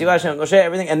Kasher Tzivah Hashem et Moshe,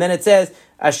 everything, and then it says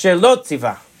Asher Lo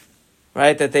Tzivah.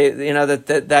 Right, that they,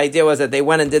 that the idea was that they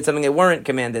went and did something they weren't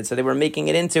commanded, so they were making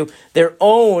it into their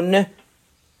own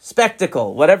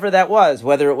spectacle, whatever that was.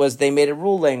 Whether it was they made a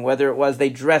ruling, whether it was they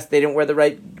dressed, they didn't wear the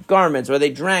right garments, or they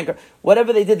drank, or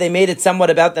whatever they did, they made it somewhat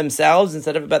about themselves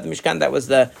instead of about the Mishkan. That was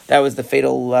the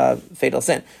fatal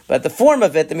sin. But the form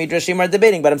of it, the Midrashim are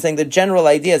debating. But I'm saying the general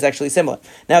idea is actually similar.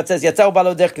 Now it says Yatzau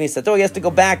balo derech knisato. He has to go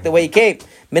back the way he came.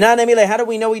 Minan emile. How do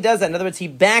we know he does that? In other words, he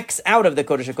backs out of the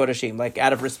Kodesh HaKodeshim, like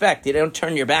out of respect. You don't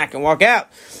turn your back and walk out.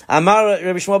 Amar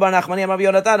Rabbi Shmuel bar Nachmani, Amar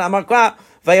Yonatan, Amar Kra,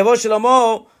 Vayavo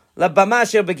Shlomo. It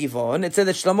said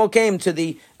that Shlomo came to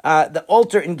the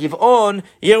altar in Givon,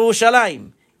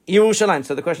 Yerushalayim.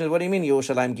 So the question is, what do you mean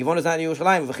Yerushalayim? Givon is not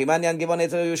Yerushalayim. V'chiman Givon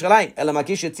is Yerushalayim.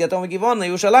 Elamakish Yitziatom Givon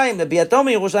Yerushalayim. The Biatom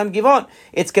Yerushalayim Givon.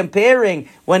 It's comparing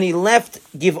when he left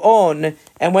Givon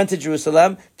and went to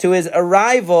Jerusalem to his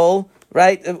arrival.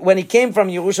 Right when he came from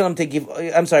Jerusalem to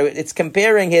Givon. I'm sorry. It's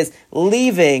comparing his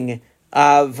leaving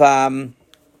of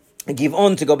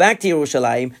Givon to go back to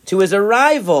Yerushalayim to his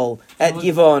arrival at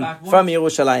Givon from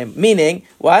Yerushalayim. Meaning,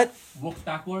 what? Walk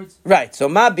backwards? Right. So,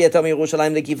 Ma biatom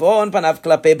Yerushalayim le Givon, panav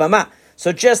klape bama.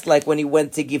 So just like when he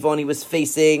went to Givon, he was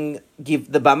facing the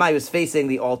bama, he was facing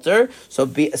the altar. So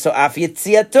af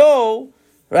yitziato,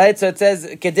 right? So it says,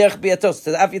 kederch biato.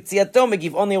 So af yitziato me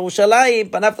Givon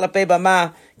Yerushalayim, panav klape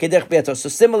bama, kederch biato. So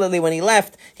similarly, when he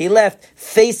left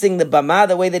facing the bama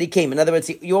the way that he came. In other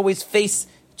words, you always face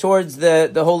towards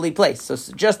the holy place. So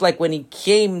just like when he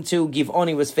came to Givon,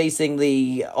 he was facing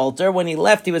the altar. When he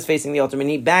left, he was facing the altar. When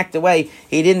he backed away,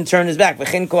 he didn't turn his back.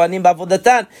 Same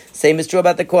is true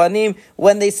about the Kohanim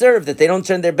when they serve, that they don't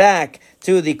turn their back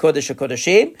to the Kodesh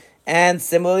HaKodeshim. And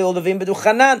similarly, Levim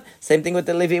b'duchanan. Same thing with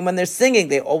the Levim when they're singing;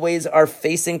 they always are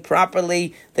facing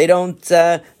properly. They don't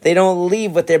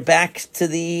leave with their back to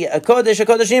the Kodesh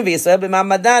HaKodeshim v'Yisrael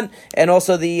b'ma'amadan, and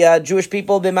also the Jewish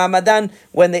people b'ma'amadan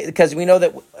because we know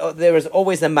that there was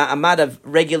always a ma'amad of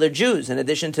regular Jews in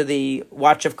addition to the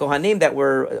watch of Kohanim that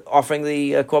were offering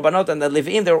the korbanot and the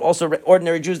Levim. There were also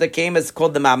ordinary Jews that came as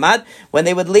called the ma'amad. When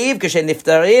they would leave,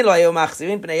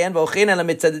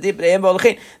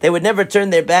 they would never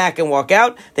turn their back and walk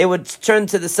out. They would turn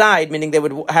to the side, meaning they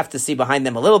would have to see behind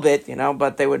them a little bit,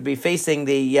 but they would be facing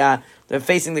they're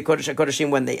facing the Kodesh HaKodeshim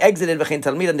when they exited.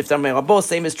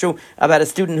 Same is true about a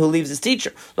student who leaves his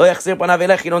teacher. You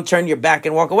don't turn your back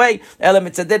and walk away.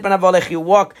 You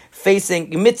walk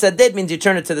facing. Mitzaded means you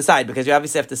turn it to the side because you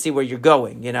obviously have to see where you're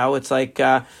going. It's like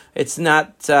it's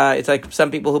like some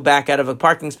people who back out of a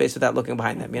parking space without looking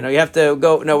behind them. You have to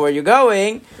know where you're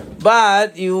going,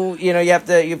 but you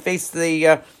face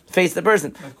the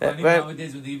person. Like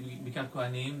nowadays, when they become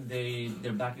Kohanim,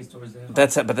 their back is towards the.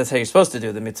 That's how you're supposed to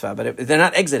do the mitzvah, but they're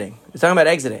not exiting. We're talking about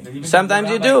exiting. Sometimes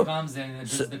you do.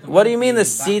 What do you mean? The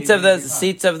seats of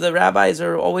the rabbis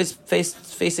are always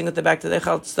facing at the back to the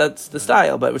Echal. That's the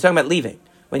style. But we're talking about leaving.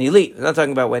 When you leave, we're not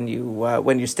talking about when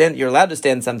you stand. You're allowed to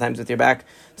stand sometimes with your back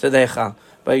to the Echal,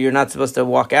 but you're not supposed to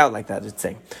walk out like that. It's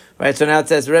saying. Right, so now it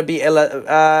says Rabbi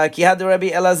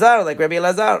Elazar, like Rabbi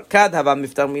Elazar, Kad hava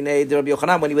miftar minei de Rabbi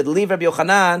Yochanan. When he would leave Rabbi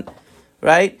Yochanan,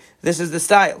 right? This is the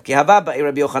style. Ki hava ba'i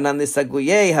Rabbi Yochanan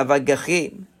lisaguye hava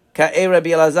gachin ka'e Rabbi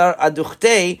Elazar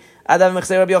aduchtei adav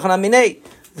mechsei Rabbi Yochanan minei.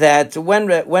 That when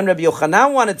Rabbi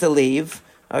Yochanan wanted to leave,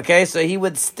 okay, so he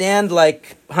would stand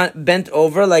like bent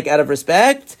over, like out of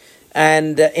respect.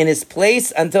 and in his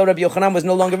place until Rabbi Yochanan was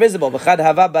no longer visible. And when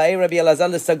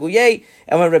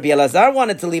Rabbi Elazar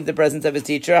wanted to leave the presence of his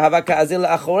teacher, then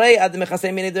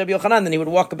he would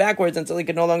walk backwards until he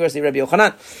could no longer see Rabbi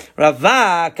Yochanan.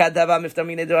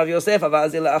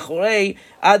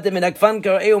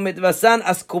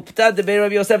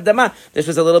 This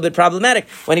was a little bit problematic.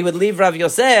 When he would leave Rav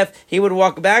Yosef, he would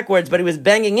walk backwards, but he was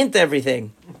banging into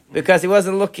everything because he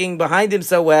wasn't looking behind him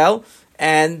so well.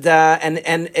 And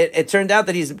it turned out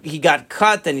that he got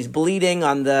cut and he's bleeding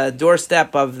on the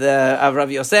doorstep of Rav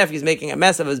Yosef. He's making a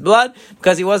mess of his blood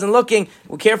because he wasn't looking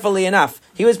carefully enough.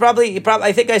 He probably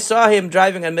I think I saw him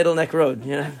driving on Middle Neck Road.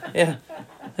 Yeah.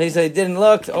 He said he didn't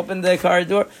look, opened the car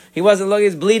door. He wasn't looking.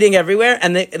 He's bleeding everywhere.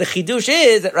 And the chidush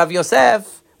is that Rav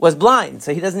Yosef was blind,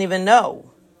 so he doesn't even know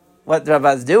what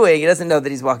Rava's doing. He doesn't know that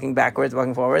he's walking backwards,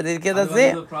 walking forward. He doesn't see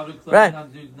it. Right.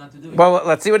 Not to do it. Well,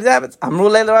 let's see what happens. Amru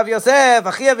leil Rav Yosef,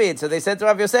 Achiavid. So they said to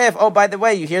Rav Yosef, oh, by the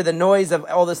way, you hear the noise of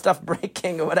all the stuff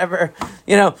breaking or whatever.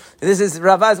 This is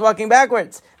Rava's walking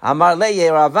backwards. Amar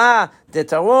leye Rava,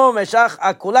 detarum eshach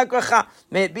akulak recha.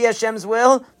 May it be Hashem's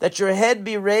will that your head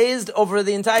be raised over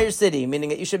the entire city, meaning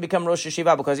that you should become Rosh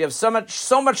Yeshiva because you have so much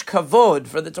kavod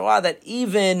for the Torah that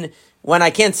even when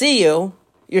I can't see you,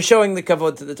 you're showing the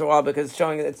kavod to the Torah because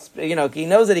showing it's he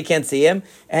knows that he can't see him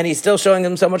and he's still showing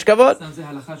him so much kavod.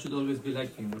 Should always be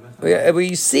like him.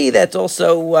 We see that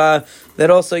also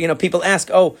people ask,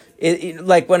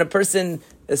 like when a person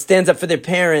stands up for their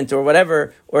parent or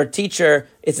whatever or a teacher,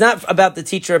 it's not about the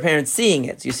teacher or parent seeing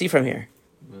it. You see from here,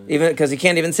 even because he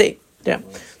can't even see. Yeah.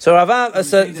 So Rava, he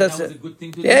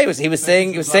was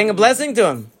saying a blessing to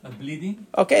him. A bleeding.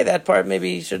 Okay, that part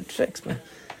maybe you should fix.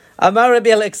 Amar Rabbi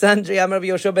Alexandri, Amar Rabbi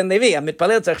Yoshua ben Levi.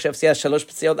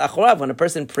 When a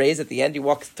person prays at the end, you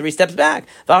walk 3 steps back.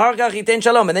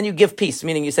 And then you give peace,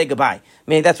 meaning you say goodbye.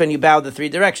 Meaning that's when you bow the 3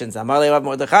 directions. Amar Rav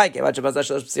Mordechai,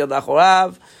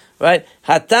 right?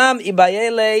 Hatam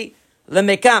ibayele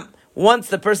lemekam. Once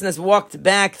the person has walked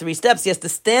back 3 steps, he has to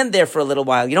stand there for a little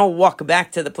while. You don't walk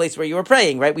back to the place where you were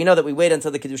praying, right? We know that we wait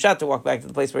until the Kiddushat to walk back to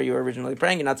the place where you were originally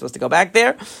praying. You're not supposed to go back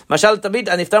there.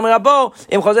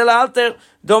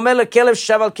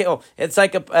 It's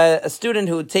like a student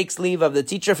who takes leave of the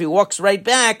teacher. If he walks right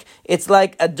back, it's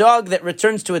like a dog that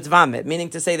returns to its vomit, meaning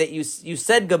to say that you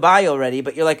said goodbye already,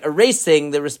 but you're like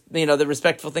erasing the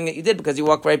respectful thing that you did because you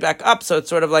walked right back up. So it's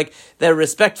sort of like the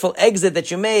respectful exit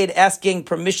that you made, asking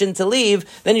permission to leave.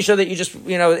 Then you show that you just,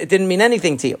 it didn't mean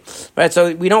anything to you, right?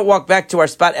 So we don't walk back to our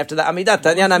spot after the Amidah.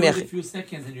 A few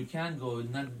seconds and you can go,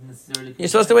 not necessarily. You're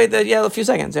supposed to wait a few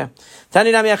seconds, yeah.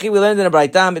 Tani nami achi, we learned in a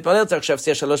Braita, מתפלל צריך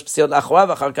שיפסיע 3 פסיעות לאחוריו,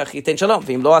 ואחר כך ייתן שלום.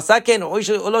 ואם לא עשה כן,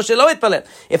 או שלא יתפלל.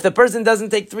 If the person doesn't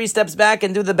take 3 steps back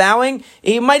and do the bowing,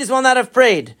 he might as well not have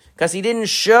prayed, because he didn't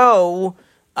show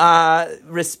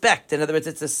respect. In other words,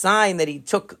 it's a sign that he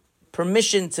took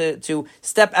permission to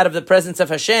step out of the presence of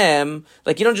Hashem.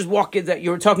 Like you don't just walk in, that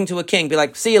you were talking to a king, be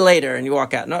like, see you later, and you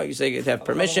walk out. No, you say you have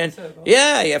permission.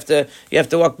 Yeah, you have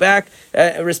to walk back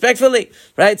respectfully,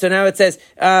 right? So now it says,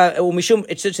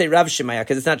 it should say Rav Shemaya,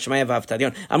 because it's not Shemaya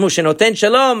V'Avtadion. Amru shenoten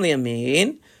shalom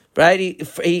liyamin. Right?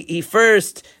 He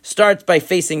first starts by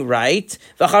facing right.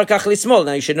 Now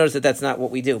you should notice that that's not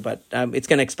what we do, but it's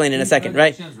going to explain in a second,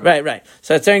 right? Right.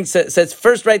 So it's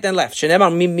first right then left.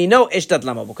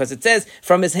 Because it says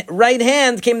from his right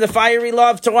hand came the fiery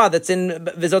law of Torah that's in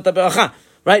Vizot HaBeracha.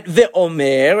 Right?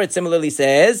 Ve'omer, it similarly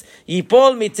says,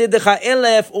 Yipol mitzidecha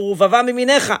elef uvava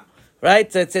miminecha. Right?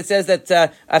 So it says that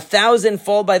 1,000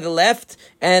 fall by the left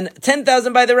and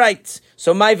 10,000 by the right.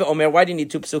 So why do you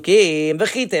need 2 psukim?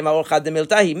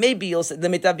 Maybe you'll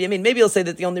say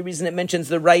that the only reason it mentions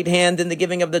the right hand in the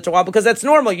giving of the Torah because that's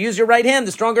normal. You use your right hand,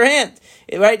 the stronger hand,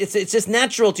 right? It's just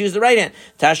natural to use the right hand.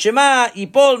 From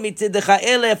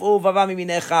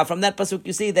that pasuk,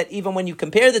 you see that even when you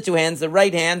compare the 2 hands, the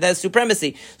right hand has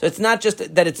supremacy. So it's not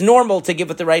just that it's normal to give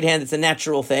with the right hand; it's a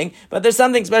natural thing. But there's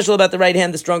something special about the right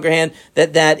hand, the stronger hand,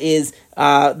 that is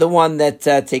the one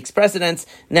that takes precedence.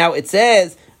 Now it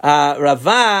says.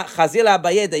 Rava Chazila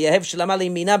Abaye the Yehev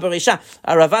Shlamali Mina Berisha.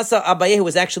 Rava saw Abaye who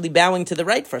was actually bowing to the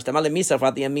right first. Amale Misar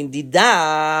Fati Amin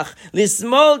Didach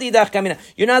Lismol Didach Kamina.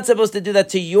 You're not supposed to do that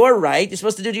to your right. You're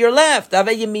supposed to do to your left.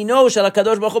 Ave Yemino Shel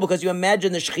Hakadosh Baruch Hu, because you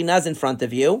imagine the Shekhinah's in front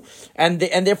of you, and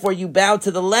therefore you bow to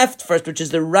the left first, which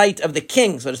is the right of the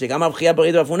king, so to speak. Amar B'chia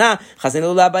B'rid Ravuna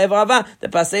Chazinu Abaye V'Rava the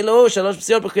Paselo Shalosh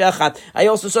Psiot B'Chia Achat. I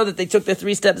also saw that they took the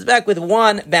 3 steps back with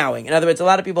 1 bowing. In other words, a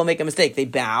lot of people make a mistake. They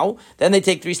bow, then they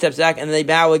take 3 steps back, and they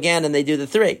bow again, and they do the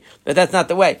 3. But that's not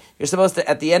the way. You're supposed to,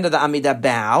 at the end of the Amidah,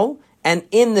 bow, and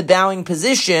in the bowing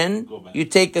position, you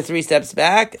take the 3 steps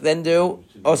back, then do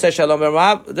Oseh Shalom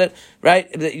Rav,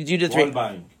 right? You do 3.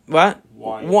 What?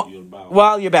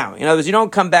 While you're bowing. In other words, you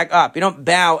don't come back up. You don't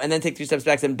bow and then take 3 steps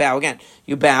back and bow again.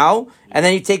 You bow and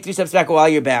then you take 3 steps back while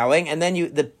you're bowing, and then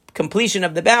the completion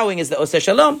of the bowing is the Oseh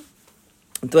Shalom.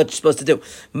 That's what you're supposed to do.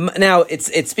 Now,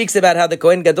 it speaks about how the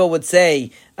Kohen Gadol would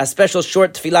say a special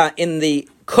short tefillah in the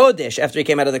Kodesh after he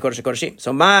came out of the Kodesh HaKodeshim.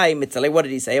 So, my mitzaleh, what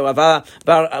did he say? Rav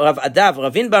Adav,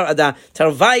 Ravin Bar Ada,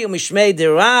 Tarvayu Mishmei de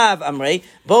Rav Amrei.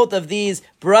 Both of these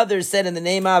brothers said in the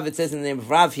name of, it says in the name of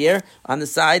Rav here. On the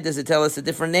side, does it tell us a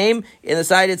different name? In the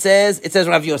side, it says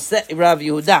Rav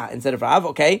Yehuda instead of Rav,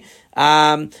 okay?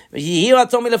 May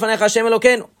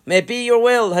it be your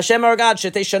will, Hashem our God,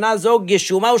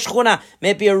 may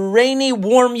it be a rainy,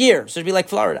 warm year. So it'd be like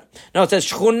Florida. No, it says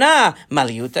Shchuna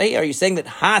Maliyutai. Are you saying that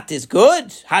hot is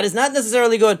good? Hot is not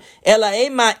necessarily good.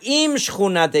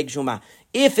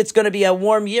 If it's going to be a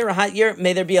warm year, a hot year,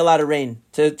 may there be a lot of rain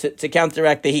to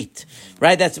counteract the heat.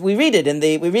 Right? We read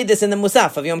this in the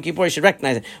Musaf of Yom Kippur. You should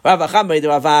recognize it. Rav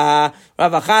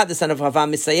Acha, the son of Rav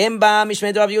Misayem ba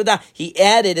Mishmei Rav Yehuda. He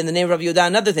added in the name of Rav Yehuda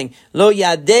another thing. Lo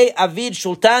Yadei Avid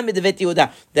Shultan Midevet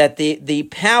Yehuda. That the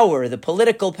power, the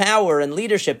political power and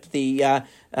leadership, the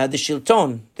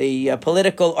shilton, the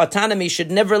political autonomy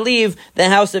should never leave the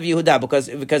house of Yehuda because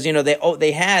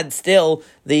they had still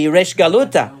the Resh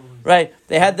Galuta. Right,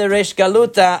 they had the Resh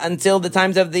Galuta until the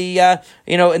times of the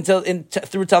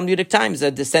through Talmudic times,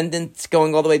 a descendant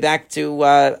going all the way back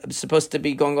to supposed to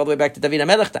be going all the way back to David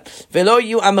HaMelech. Velo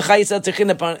yu amcha Yisrael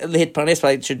tzrichim leitparnes,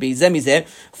 it should be zemizeh.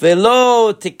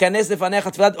 Velo tikanes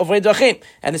lefanecha tfilat ovrei drachim.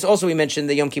 And this also we mentioned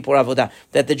the Yom Kippur Avodah,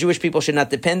 that the Jewish people should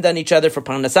not depend on each other for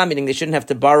parnasah, meaning they shouldn't have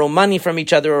to borrow money from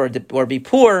each other or be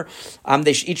poor.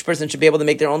 Each person should be able to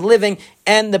make their own living,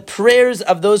 and the prayers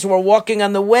of those who are walking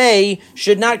on the way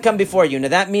should not come before you. Now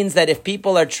that means that if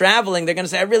people are traveling, they're going to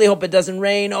say, I really hope it doesn't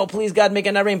rain. Oh, please God, make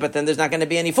it not rain. But then there's not going to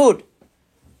be any food.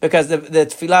 Because the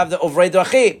tefillah of the Ovrei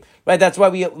Drachim, right? That's why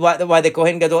the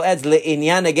Kohen Gadol adds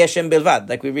le'inyan geshem bilvad,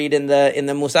 like we read in the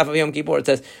Musaf of Yom Kippur. It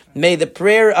says, may the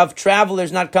prayer of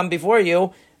travelers not come before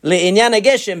you, le'inyan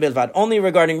geshem bilvad, only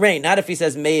regarding rain. Not if he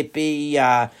says, may it be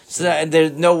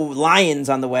there's no lions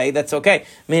on the way. That's okay,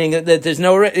 meaning that there's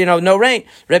no rain.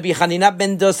 Rabbi Chanina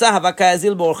ben Dosa havaka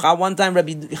azil borcha. One time,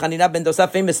 Rabbi Chanina ben Dosa,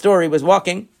 famous story, was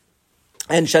walking.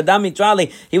 And Shaddam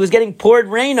Mitrali, he was getting poured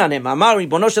rain on him. Amar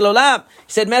Ribono shel Olam.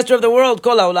 He said, Master of the world,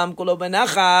 Kol haolam kulo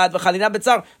benachad v'chalina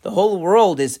betzar. The whole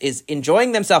world is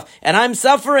enjoying themselves, and I'm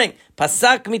suffering.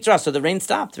 Pasak mitra. So the rain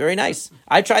stopped. Very nice.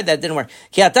 I tried that. It didn't work.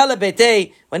 Ki ata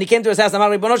lebeitei. When he came to his house, Amar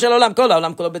Ribono shel Olam, Kol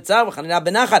haolam kulo betzar v'chalina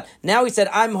benachad. Now he said,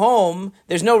 I'm home.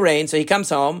 There's no rain. So he comes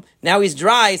home. Now he's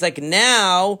dry. He's like,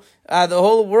 now the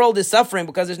whole world is suffering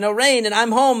because there's no rain, and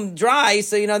I'm home dry,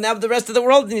 so now the rest of the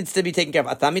world needs to be taken care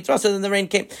of. So then the rain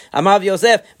came. Amav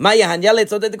Yosef,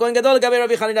 so that the Kohen Gadol,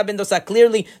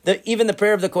 clearly, even the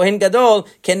prayer of the Kohen Gadol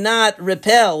cannot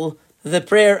repel the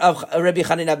prayer of Rabbi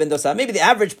Chanina ben Dosa. Maybe the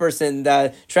average person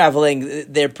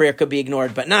traveling, their prayer could be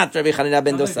ignored, but not Rabbi Chanina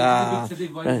ben Dosa.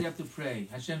 Why do you have to pray?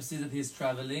 Hashem sees that he's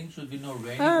traveling, should be no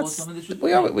rain.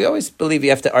 We always believe you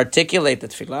have to articulate the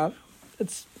tefillah.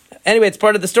 Anyway, it's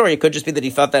part of the story. It could just be that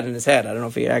he thought that in his head. I don't know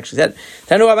if he actually said.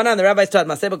 Tanu Avanan, the rabbis taught,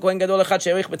 one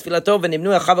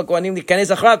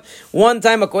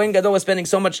time a Kohen Gadol was spending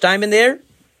so much time in there,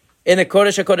 in the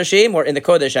Kodesh HaKodeshim, or in the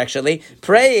Kodesh actually,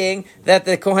 praying that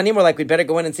the Kohanim were like, we'd better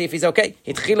go in and see if he's okay.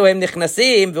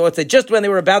 Just when they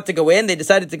were about to go in, they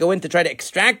decided to go in to try to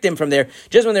extract him from there.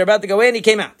 Just when they were about to go in, he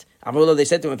came out. They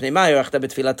said to him,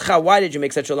 why did you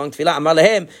make such a long tefillah? Amar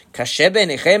lehem, kashe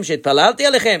b'nechem she'tpalalti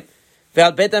alechem.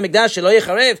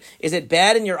 Is it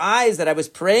bad in your eyes that I was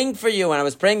praying for you and I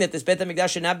was praying that this Beit HaMikdash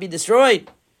should not be destroyed?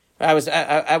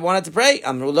 I wanted to pray.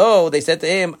 Amrulo, they said to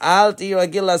him,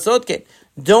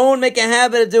 don't make a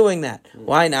habit of doing that.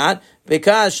 Why not?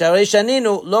 Because because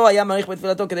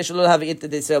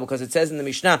it says in the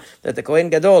Mishnah that the Kohen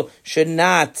Gadol should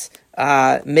not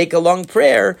make a long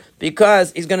prayer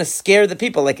because he's going to scare the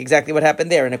people, like exactly what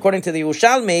happened there. And according to the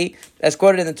Yerushalmi, as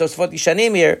quoted in the Tosfot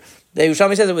Yishanim here, the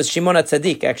Yerushalmi says it was Shimon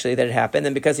HaTzadik actually that it happened,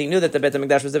 and because he knew that the Beit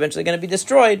HaMikdash was eventually going to be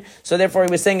destroyed, so therefore he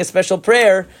was saying a special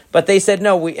prayer, but they said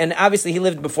no, and obviously he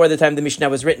lived before the time the Mishnah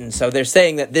was written, so they're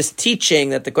saying that this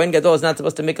teaching that the Kohen Gadol is not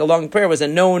supposed to make a long prayer was a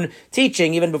known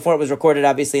teaching even before it was recorded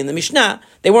obviously in the Mishnah.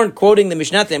 They weren't quoting the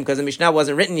Mishnah to him because the Mishnah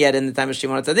wasn't written yet in the time of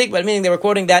Shimon HaTzadik, but meaning they were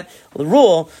quoting that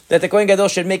rule that the Kohen Gadol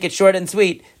should make it short and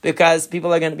sweet because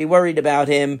people are going to be worried about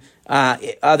him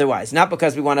otherwise. Not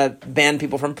because we want to ban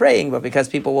people from praying, but because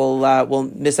people will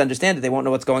misunderstand it. They won't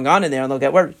know what's going on in there and they'll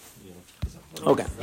get worried. Okay.